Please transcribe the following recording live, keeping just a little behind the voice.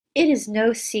It is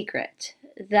no secret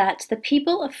that the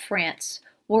people of France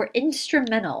were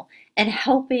instrumental in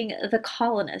helping the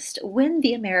colonists win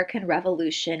the American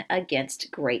Revolution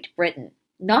against Great Britain.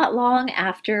 Not long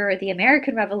after the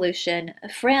American Revolution,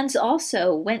 France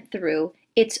also went through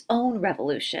its own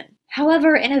revolution.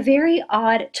 However, in a very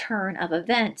odd turn of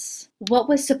events, what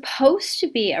was supposed to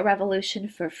be a revolution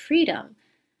for freedom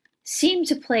seemed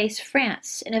to place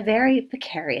France in a very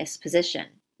precarious position,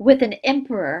 with an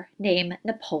emperor named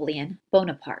Napoleon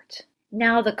Bonaparte.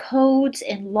 Now, the codes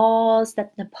and laws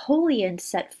that Napoleon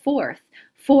set forth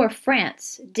for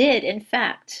France did, in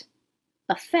fact,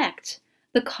 affect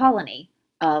the colony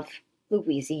of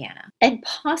Louisiana, and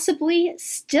possibly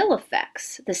still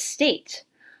affects the state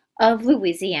of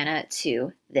Louisiana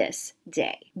to this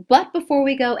day. But before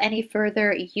we go any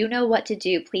further, you know what to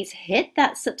do. Please hit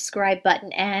that subscribe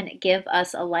button and give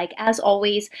us a like. As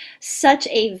always, such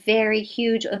a very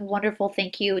huge and wonderful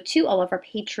thank you to all of our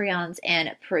Patreons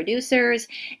and producers.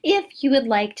 If you would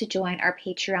like to join our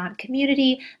Patreon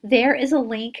community, there is a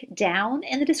link down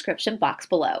in the description box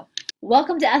below.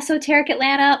 Welcome to Esoteric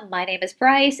Atlanta. My name is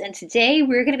Bryce, and today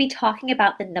we're going to be talking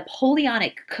about the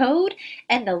Napoleonic Code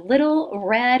and the Little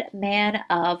Red Man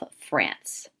of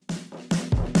France.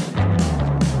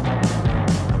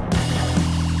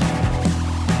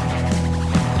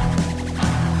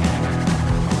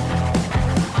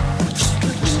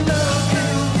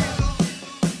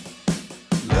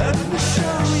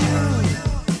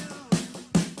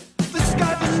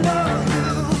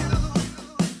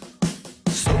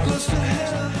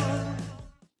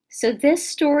 So this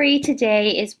story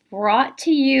today is brought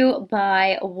to you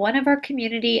by one of our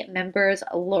community members,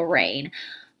 Lorraine.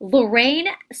 Lorraine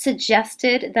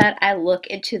suggested that I look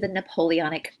into the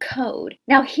Napoleonic Code.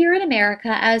 Now, here in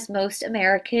America, as most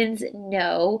Americans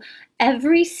know,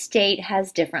 every state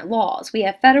has different laws. We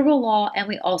have federal law and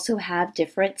we also have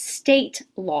different state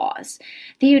laws.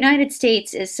 The United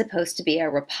States is supposed to be a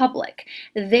republic.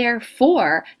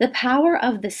 Therefore, the power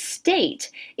of the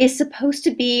state is supposed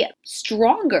to be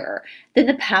stronger than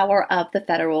the power of the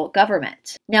federal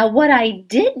government. Now, what I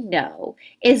didn't know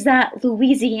is that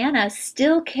Louisiana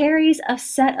still carries a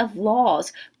set of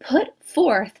laws put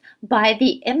forth by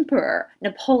the Emperor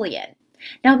Napoleon.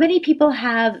 Now, many people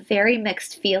have very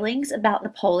mixed feelings about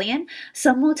Napoleon.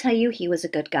 Some will tell you he was a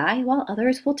good guy, while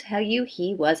others will tell you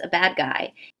he was a bad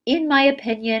guy. In my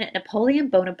opinion, Napoleon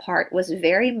Bonaparte was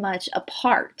very much a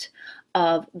part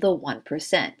of the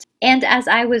 1%. And as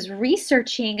I was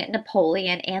researching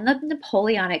Napoleon and the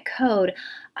Napoleonic Code,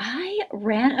 I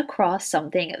ran across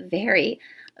something very,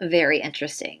 very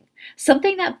interesting.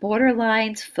 Something that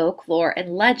borderlines folklore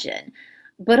and legend,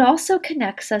 but also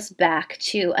connects us back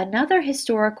to another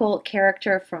historical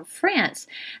character from France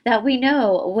that we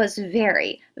know was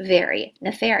very, very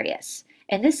nefarious.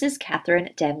 And this is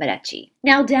Catherine de' Medici.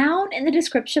 Now, down in the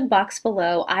description box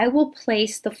below, I will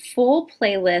place the full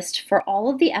playlist for all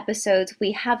of the episodes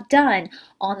we have done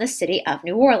on the city of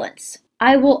New Orleans.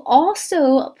 I will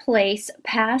also place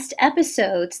past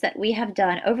episodes that we have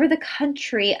done over the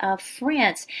country of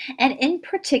France, and in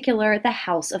particular, the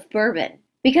House of Bourbon,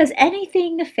 because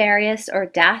anything nefarious or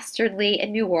dastardly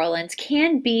in New Orleans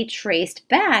can be traced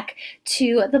back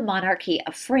to the monarchy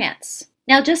of France.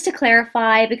 Now, just to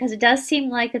clarify, because it does seem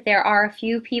like that there are a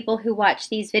few people who watch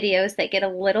these videos that get a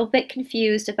little bit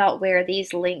confused about where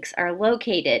these links are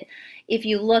located. If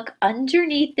you look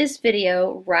underneath this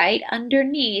video, right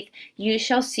underneath, you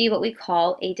shall see what we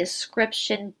call a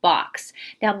description box.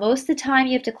 Now, most of the time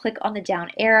you have to click on the down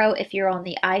arrow if you're on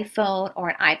the iPhone or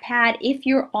an iPad. If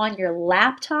you're on your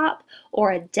laptop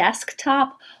or a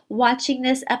desktop watching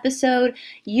this episode,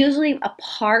 usually a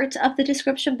part of the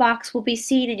description box will be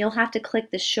seen and you'll have to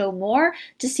click the show more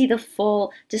to see the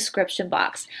full description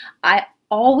box. I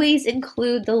always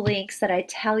include the links that I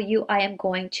tell you I am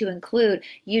going to include.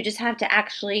 You just have to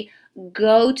actually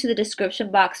go to the description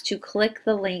box to click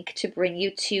the link to bring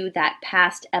you to that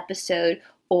past episode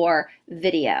or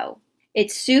video.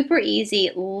 It's super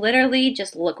easy. Literally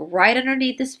just look right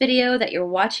underneath this video that you're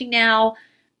watching now,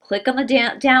 click on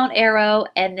the down arrow,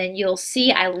 and then you'll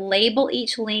see I label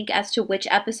each link as to which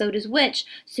episode is which,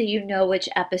 so you know which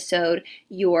episode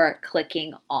you're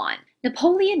clicking on.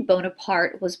 Napoleon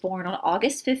Bonaparte was born on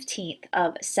August 15th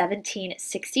of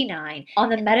 1769 on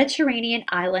the Mediterranean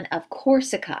island of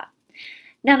Corsica.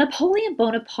 Now, Napoleon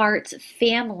Bonaparte's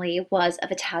family was of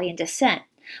Italian descent,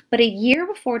 but a year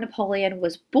before Napoleon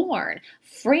was born,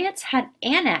 France had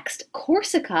annexed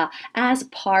Corsica as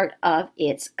part of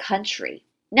its country.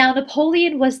 Now,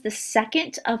 Napoleon was the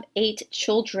second of 8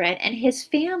 children, and his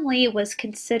family was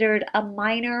considered a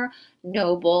minor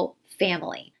noble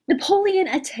family. Napoleon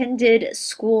attended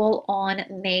school on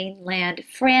mainland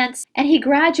France, and he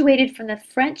graduated from the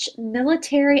French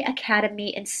Military Academy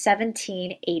in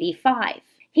 1785.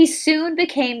 He soon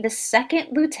became the second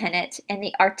lieutenant in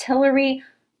the artillery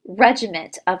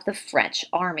regiment of the French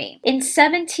army. In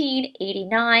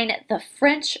 1789, the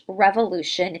French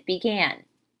Revolution began,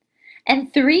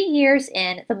 and 3 years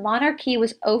in, the monarchy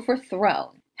was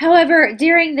overthrown. However,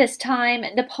 during this time,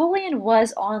 Napoleon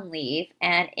was on leave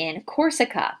and in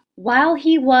Corsica. While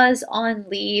he was on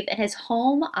leave in his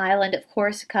home island of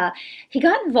Corsica, he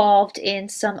got involved in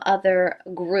some other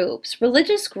groups,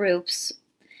 religious groups,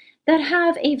 that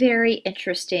have a very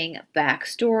interesting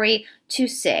backstory, to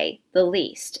say the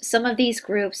least. Some of these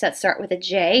groups that start with a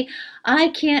J, I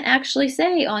can't actually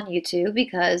say on YouTube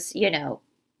because, you know.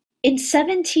 In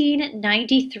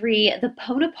 1793, the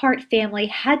Bonaparte family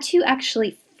had to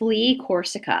actually flee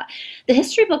Corsica. The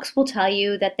history books will tell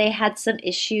you that they had some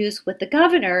issues with the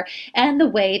governor and the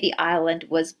way the island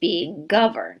was being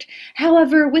governed.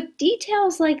 However, with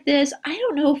details like this, I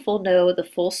don't know if we'll know the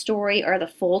full story or the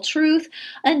full truth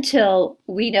until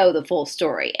we know the full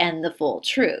story and the full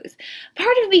truth.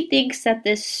 Part of me thinks that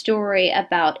this story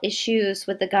about issues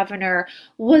with the governor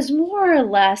was more or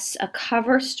less a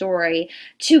cover story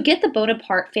to get the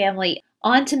Bonaparte family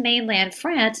onto mainland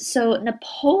France so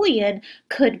Napoleon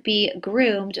could be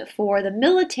groomed for the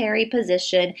military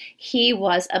position he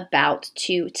was about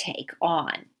to take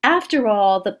on. After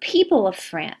all, the people of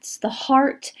France, the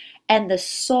heart and the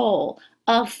soul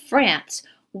of France,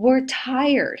 were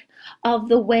tired of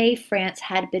the way France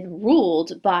had been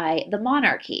ruled by the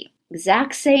monarchy.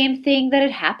 Exact same thing that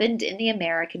had happened in the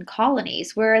American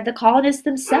colonies, where the colonists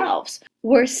themselves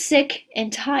were sick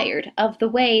and tired of the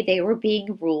way they were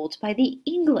being ruled by the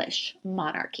English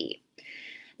monarchy.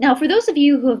 Now, for those of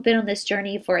you who have been on this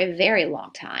journey for a very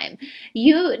long time,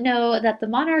 you know that the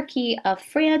monarchy of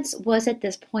France was at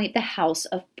this point the House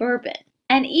of Bourbon.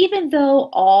 And even though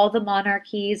all the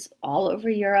monarchies all over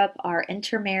Europe are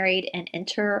intermarried and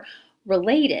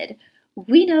interrelated,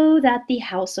 we know that the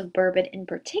House of Bourbon in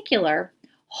particular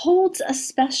holds a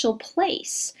special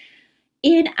place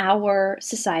in our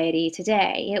society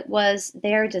today. It was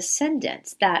their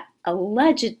descendants that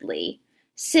allegedly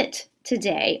sit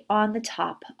today on the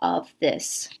top of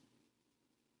this.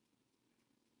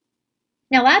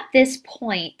 Now, at this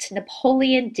point,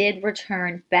 Napoleon did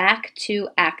return back to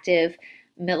active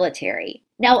military.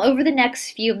 Now, over the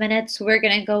next few minutes, we're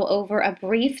going to go over a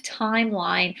brief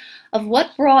timeline of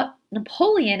what brought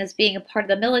Napoleon, as being a part of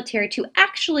the military, to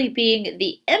actually being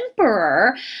the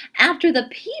emperor after the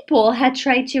people had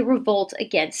tried to revolt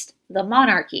against the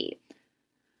monarchy.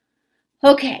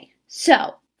 Okay,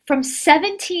 so from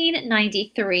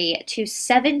 1793 to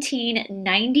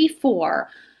 1794,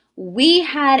 we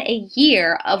had a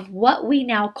year of what we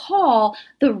now call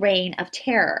the Reign of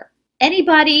Terror.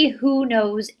 Anybody who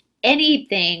knows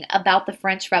anything about the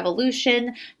French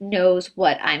Revolution knows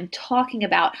what I'm talking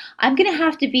about. I'm going to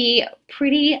have to be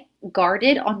pretty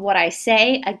guarded on what I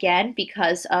say, again,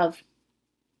 because of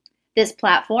this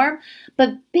platform.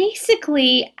 But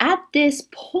basically, at this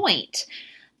point,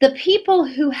 the people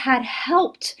who had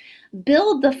helped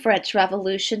build the French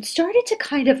Revolution started to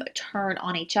kind of turn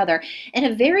on each other in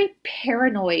a very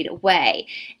paranoid way.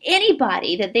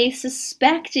 Anybody that they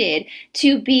suspected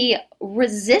to be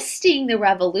resisting the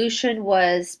revolution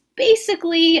was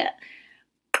basically,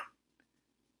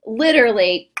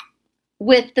 literally,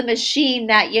 with the machine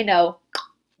that, you know,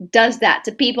 does that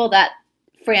to people that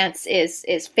France is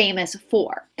famous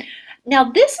for.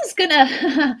 Now, this is going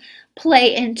to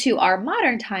play into our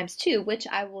modern times too, which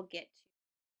I will get to.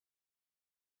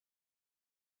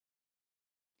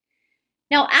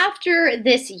 Now, after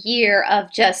this year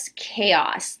of just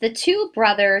chaos, the two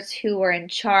brothers who were in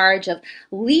charge of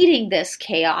leading this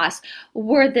chaos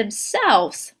were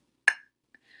themselves.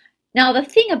 Now, the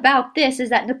thing about this is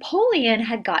that Napoleon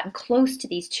had gotten close to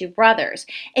these two brothers,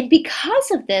 and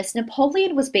because of this,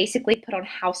 Napoleon was basically put on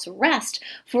house arrest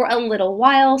for a little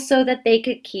while so that they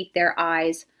could keep their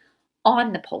eyes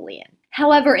on Napoleon.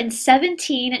 However, in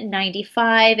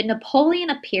 1795, Napoleon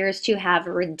appears to have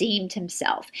redeemed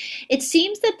himself. It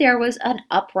seems that there was an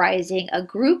uprising, a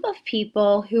group of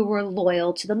people who were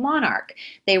loyal to the monarch.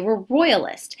 They were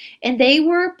royalist, and they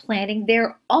were planning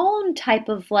their own type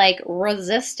of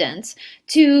resistance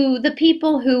to the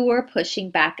people who were pushing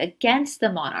back against the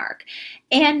monarch.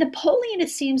 And Napoleon, it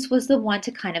seems, was the one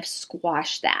to kind of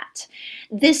squash that.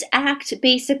 This act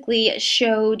basically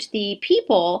showed the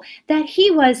people that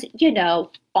he was,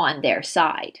 on their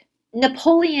side.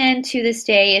 Napoleon to this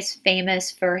day is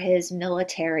famous for his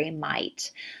military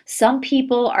might. Some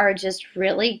people are just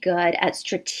really good at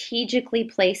strategically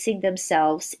placing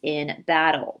themselves in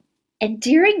battle. And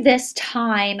during this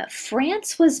time,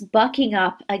 France was bucking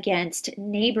up against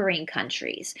neighboring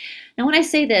countries. Now, when I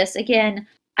say this, again,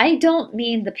 I don't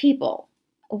mean the people.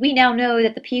 We now know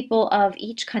that the people of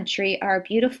each country are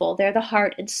beautiful. They're the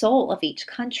heart and soul of each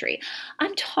country.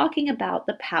 I'm talking about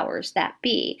the powers that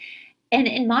be. And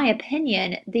in my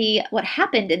opinion, what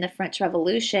happened in the French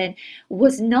Revolution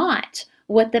was not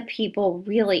what the people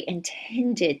really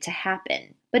intended to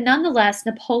happen. But nonetheless,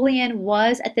 Napoleon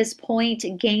was at this point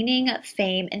gaining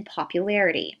fame and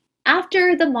popularity.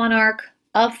 After the monarch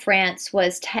of France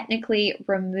was technically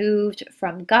removed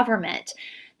from government,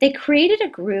 they created a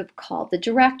group called the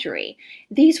Directory.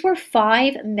 These were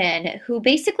 5 men who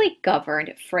basically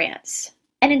governed France.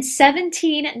 And in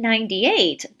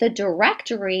 1798, the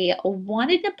Directory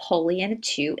wanted Napoleon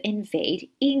to invade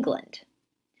England.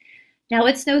 Now,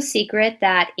 it's no secret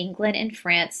that England and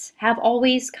France have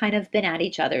always kind of been at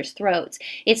each other's throats.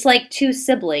 It's like 2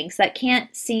 siblings that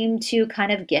can't seem to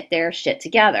kind of get their shit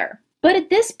together. But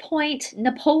at this point,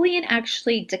 Napoleon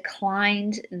actually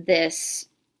declined this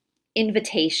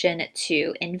invitation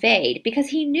to invade because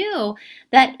he knew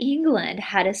that England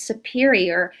had a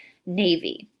superior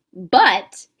navy.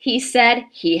 But he said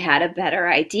he had a better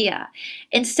idea.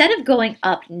 Instead of going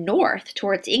up north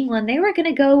towards England, they were going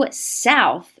to go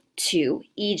south to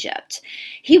Egypt.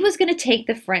 He was going to take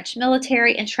the French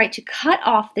military and try to cut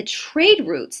off the trade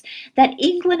routes that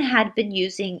England had been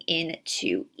using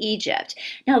into Egypt.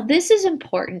 Now, this is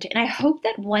important, and I hope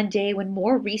that one day when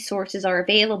more resources are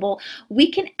available, we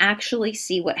can actually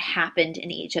see what happened in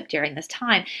Egypt during this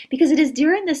time, because it is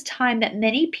during this time that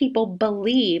many people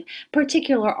believe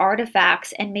particular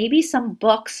artifacts and maybe some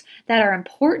books that are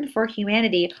important for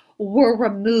humanity were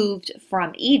removed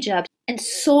from Egypt and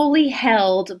solely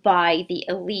held by the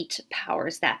elite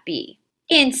powers that be.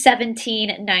 In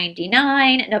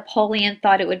 1799, Napoleon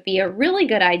thought it would be a really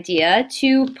good idea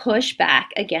to push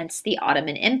back against the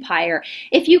Ottoman Empire.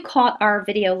 If you caught our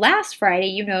video last Friday,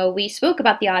 you know we spoke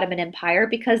about the Ottoman Empire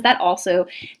because that also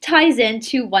ties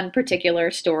into one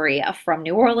particular story from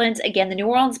New Orleans. Again, the New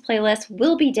Orleans playlist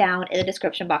will be down in the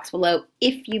description box below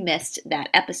if you missed that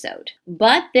episode.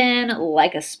 But then,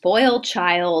 like a spoiled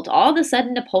child, all of a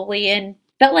sudden Napoleon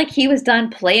felt like he was done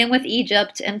playing with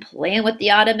Egypt and playing with the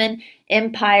Ottoman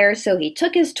Empire, so he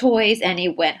took his toys and he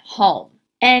went home.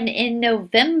 And in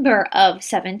November of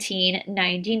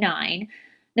 1799,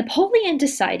 Napoleon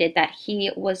decided that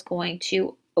he was going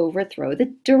to overthrow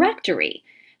the Directory.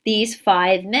 These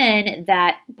 5 men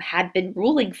that had been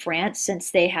ruling France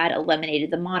since they had eliminated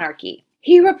the monarchy.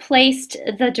 He replaced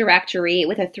the Directory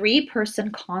with a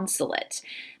 3-person consulate,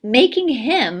 making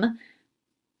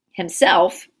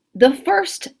himself the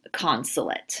first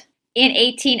consulate. In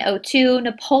 1802,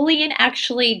 Napoleon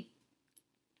actually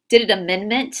did an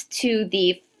amendment to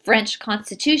the French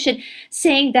Constitution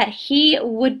saying that he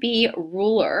would be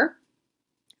ruler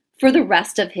for the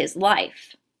rest of his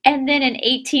life. And then in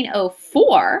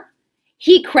 1804,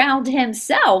 he crowned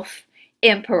himself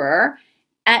emperor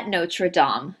at Notre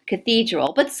Dame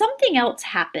Cathedral. But something else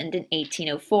happened in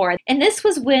 1804, and this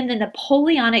was when the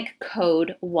Napoleonic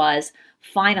Code was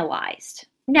finalized.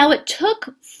 Now, it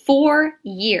took 4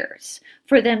 years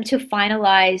for them to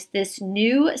finalize this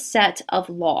new set of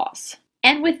laws.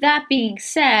 And with that being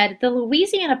said, the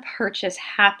Louisiana Purchase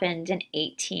happened in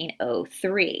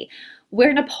 1803,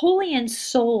 where Napoleon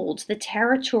sold the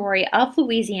territory of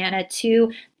Louisiana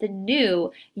to the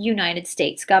new United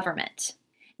States government.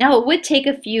 Now, it would take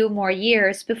a few more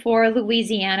years before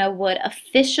Louisiana would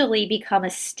officially become a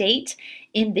state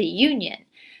in the Union.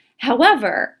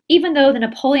 However, even though the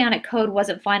Napoleonic Code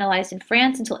wasn't finalized in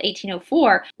France until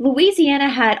 1804, Louisiana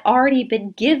had already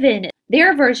been given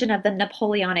their version of the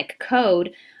Napoleonic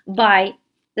Code by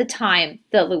the time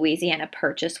the Louisiana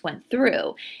Purchase went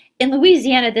through. In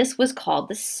Louisiana, this was called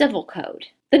the Civil Code.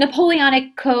 The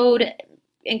Napoleonic Code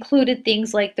included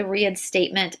things like the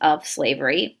reinstatement of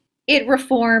slavery. It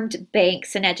reformed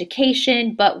banks and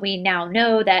education, but we now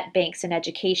know that banks and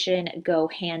education go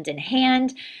hand in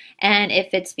hand. And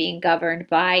if it's being governed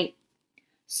by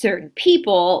certain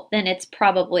people, then it's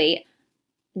possibly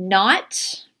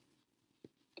not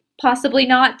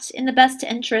in the best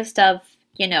interest of,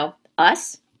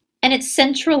 us. And it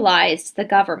centralized the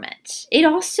government. It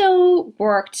also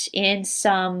worked in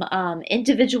some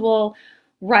individual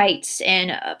rights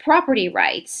and property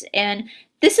rights. And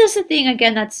this is a thing,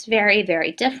 again, that's very,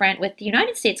 very different. With the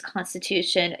United States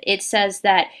Constitution, it says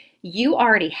that you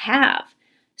already have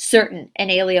certain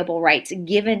inalienable rights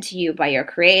given to you by your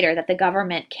creator that the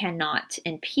government cannot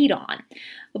impede on.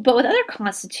 But with other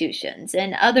constitutions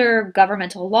and other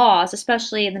governmental laws,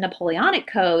 especially in the Napoleonic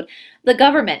Code, the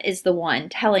government is the one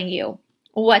telling you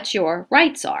what your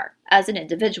rights are as an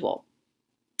individual.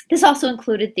 This also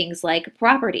included things like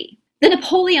property. The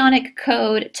Napoleonic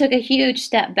Code took a huge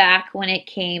step back when it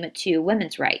came to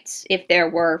women's rights, if there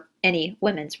were any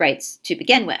women's rights to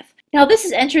begin with. Now, this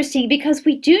is interesting because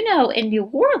we do know in New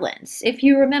Orleans, if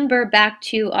you remember back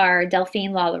to our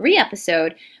Delphine Lalaurie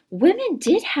episode, women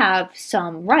did have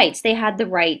some rights. They had the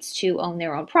rights to own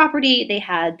their own property. They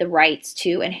had the rights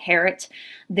to inherit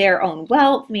their own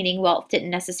wealth, meaning wealth didn't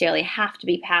necessarily have to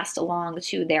be passed along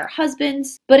to their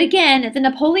husbands. But again, the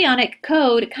Napoleonic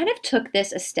Code kind of took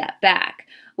this a step back.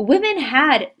 Women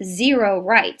had zero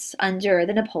rights under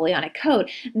the Napoleonic Code.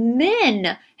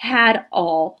 Men had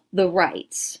all the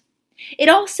rights. It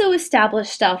also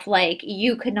established stuff like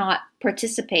you could not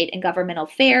participate in governmental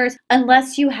affairs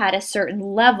unless you had a certain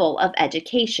level of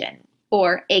education,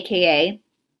 or AKA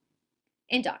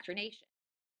indoctrination.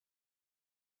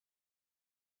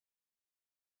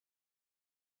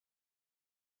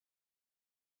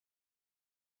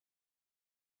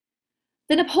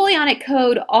 The Napoleonic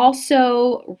Code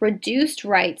also reduced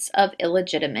rights of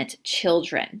illegitimate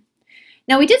children.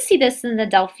 Now, we did see this in the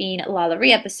Delphine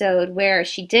Lalaurie episode where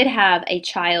she did have a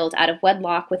child out of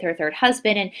wedlock with her third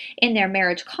husband, and in their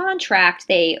marriage contract,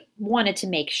 they wanted to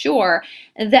make sure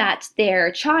that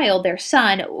their child, their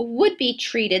son, would be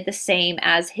treated the same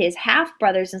as his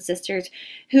half-brothers and sisters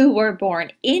who were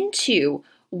born into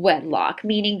wedlock,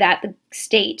 meaning that the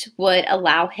state would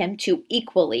allow him to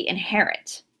equally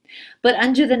inherit. But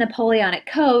under the Napoleonic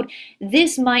Code,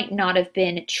 this might not have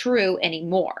been true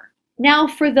anymore. Now,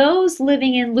 for those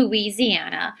living in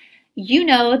Louisiana, you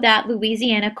know that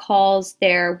Louisiana calls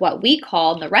their, what we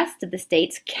call in the rest of the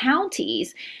states,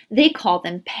 counties. They call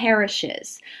them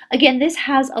parishes. Again, this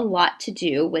has a lot to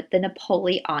do with the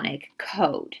Napoleonic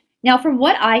Code. Now, from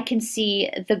what I can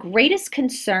see, the greatest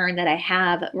concern that I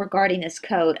have regarding this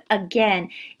code, again,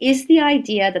 is the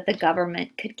idea that the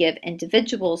government could give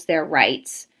individuals their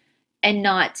rights and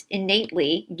not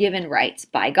innately given rights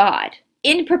by God.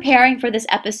 In preparing for this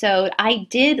episode, I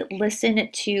did listen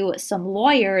to some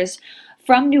lawyers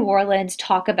from New Orleans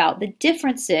talk about the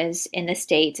differences in the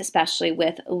states, especially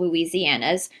with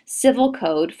Louisiana's civil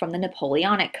code from the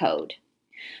Napoleonic Code.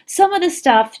 Some of the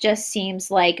stuff just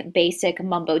seems like basic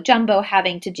mumbo jumbo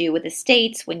having to do with the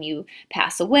states, when you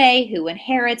pass away, who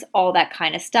inherits, all that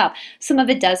kind of stuff. Some of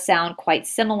it does sound quite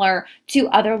similar to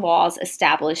other laws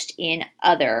established in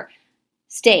other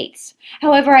states.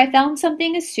 However, I found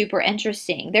something super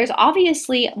interesting. There's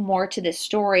obviously more to this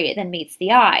story than meets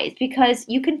the eyes, because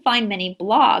you can find many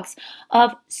blogs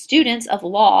of students of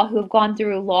law who have gone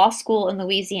through law school in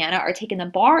Louisiana or taken the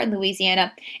bar in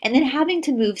Louisiana and then having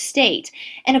to move state.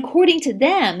 And according to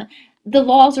them, the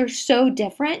laws are so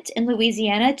different in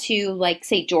Louisiana to, like,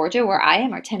 say, Georgia, where I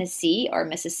am, or Tennessee, or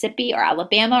Mississippi, or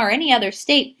Alabama, or any other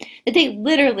state, that they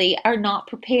literally are not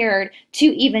prepared to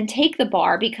even take the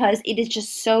bar because it is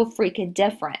just so freaking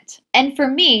different. And for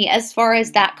me, as far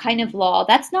as that kind of law,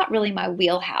 that's not really my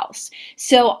wheelhouse.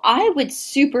 So I would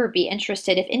super be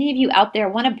interested if any of you out there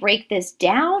want to break this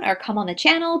down or come on the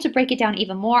channel to break it down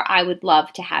even more. I would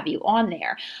love to have you on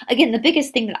there. Again, the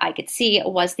biggest thing that I could see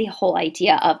was the whole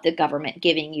idea of the government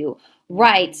giving you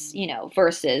rights,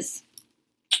 versus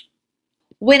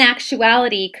when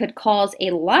actuality could cause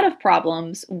a lot of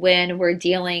problems when we're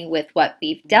dealing with what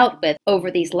we've dealt with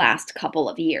over these last couple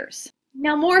of years.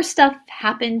 Now, more stuff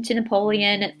happened to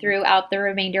Napoleon throughout the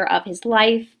remainder of his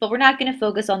life, but we're not going to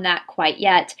focus on that quite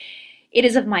yet. It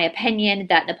is of my opinion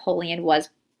that Napoleon was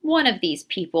one of these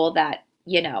people that,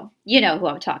 you know who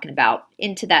I'm talking about,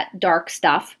 into that dark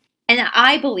stuff. And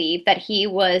I believe that he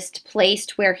was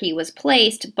placed where he was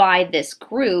placed by this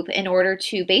group in order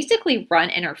to basically run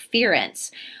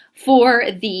interference for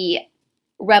the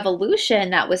revolution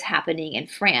that was happening in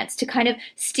France, to kind of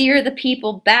steer the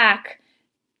people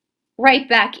right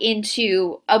back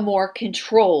into a more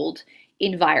controlled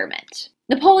environment.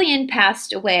 Napoleon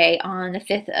passed away on the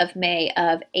 5th of May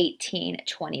of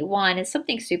 1821. It's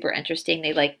something super interesting.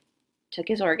 They took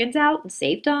his organs out and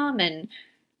saved them, and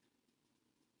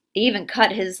they even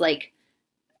cut his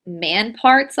man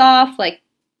parts off.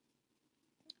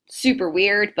 Super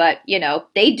weird, but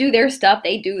they do their stuff.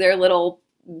 They do their little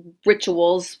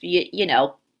rituals.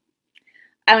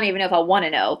 I don't even know if I want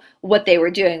to know what they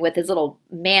were doing with his little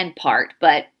man part,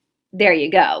 but there you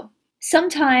go.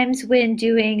 Sometimes when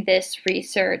doing this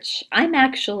research, I'm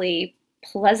actually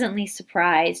pleasantly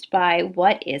surprised by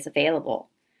what is available.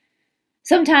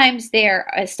 Sometimes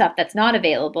there is stuff that's not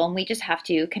available, and we just have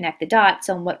to connect the dots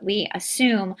on what we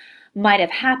assume might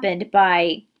have happened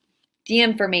by the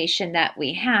information that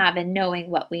we have and knowing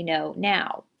what we know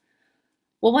now.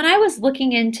 Well, when I was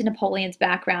looking into Napoleon's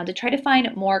background to try to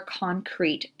find more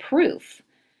concrete proof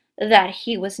that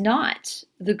he was not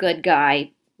the good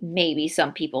guy maybe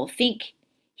some people think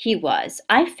he was,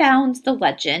 I found the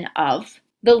legend of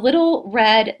the Little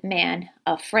Red Man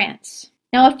of France.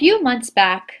 Now, a few months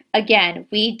back, again,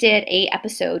 we did an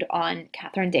episode on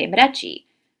Catherine de' Medici.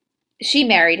 She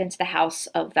married into the House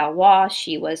of Valois.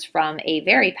 She was from a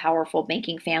very powerful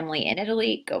banking family in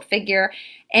Italy, go figure,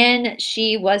 and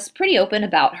she was pretty open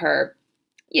about her,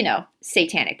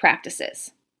 satanic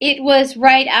practices. It was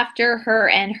right after her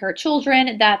and her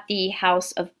children that the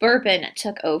House of Bourbon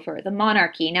took over the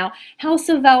monarchy. Now, House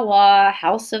of Valois,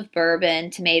 House of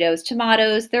Bourbon,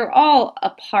 tomatoes, they're all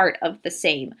a part of the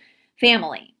same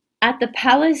family. At the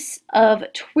Palace of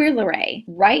Tuileries,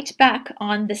 right back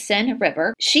on the Seine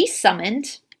River, she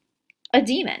summoned a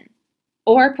demon,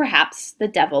 or perhaps the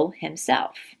devil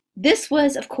himself. This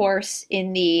was, of course,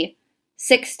 in the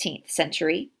 16th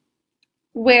century,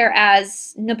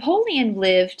 whereas Napoleon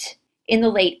lived in the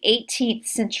late 18th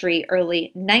century,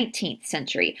 early 19th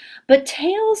century. But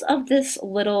tales of this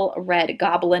little red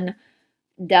goblin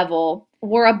devil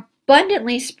were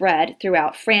abundantly spread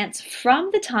throughout France from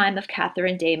the time of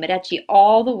Catherine de' Medici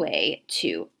all the way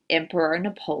to Emperor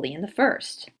Napoleon I.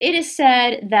 It is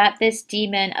said that this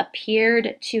demon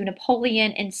appeared to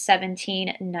Napoleon in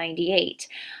 1798,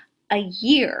 a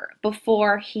year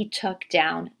before he took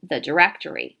down the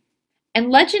Directory. And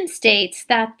legend states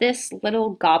that this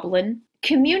little goblin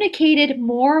communicated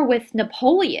more with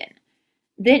Napoleon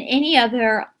than any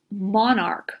other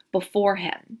monarch before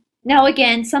him. Now,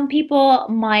 again, some people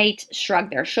might shrug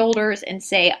their shoulders and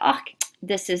say,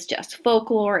 this is just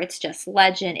folklore, it's just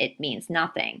legend, it means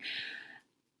nothing.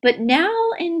 But now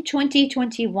in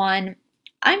 2021,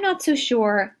 I'm not so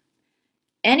sure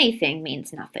anything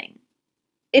means nothing.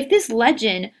 If this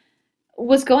legend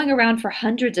was going around for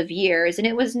hundreds of years, and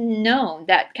it was known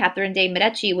that Catherine de'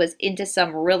 Medici was into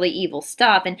some really evil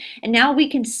stuff, and now we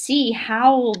can see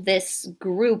how this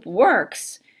group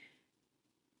works.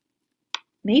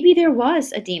 Maybe there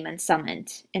was a demon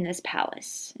summoned in this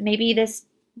palace. Maybe this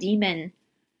demon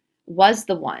was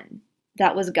the one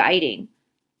that was guiding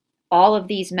all of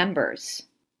these members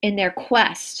in their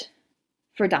quest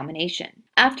for domination.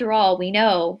 After all, we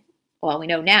know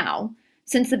now,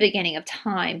 since the beginning of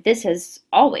time, this has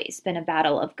always been a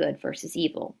battle of good versus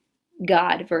evil,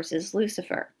 God versus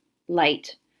Lucifer,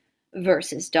 light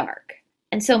versus dark.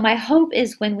 And so my hope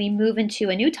is when we move into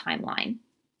a new timeline,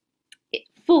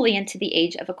 fully into the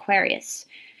age of Aquarius,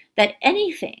 that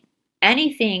anything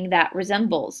that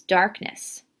resembles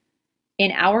darkness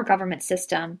in our government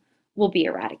system will be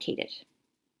eradicated.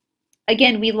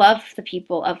 Again, we love the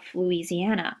people of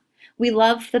Louisiana. We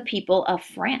love the people of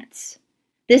France.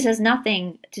 This has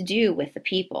nothing to do with the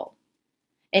people,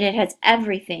 and it has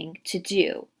everything to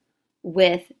do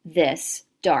with this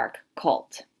dark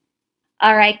cult.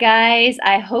 All right, guys,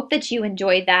 I hope that you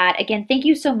enjoyed that. Again, thank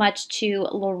you so much to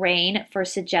Lorraine for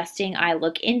suggesting I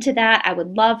look into that. I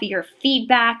would love your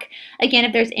feedback. Again,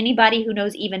 if there's anybody who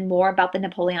knows even more about the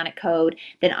Napoleonic Code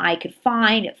than I could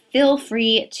find, feel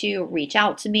free to reach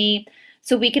out to me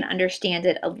so we can understand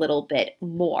it a little bit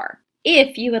more.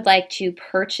 If you would like to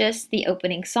purchase the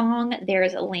opening song, there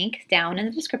is a link down in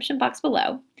the description box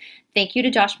below. Thank you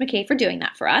to Josh McKay for doing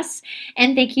that for us.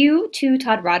 And thank you to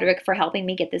Todd Roderick for helping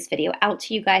me get this video out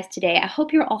to you guys today. I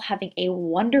hope you're all having a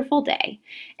wonderful day,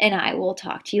 and I will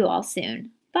talk to you all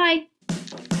soon. Bye.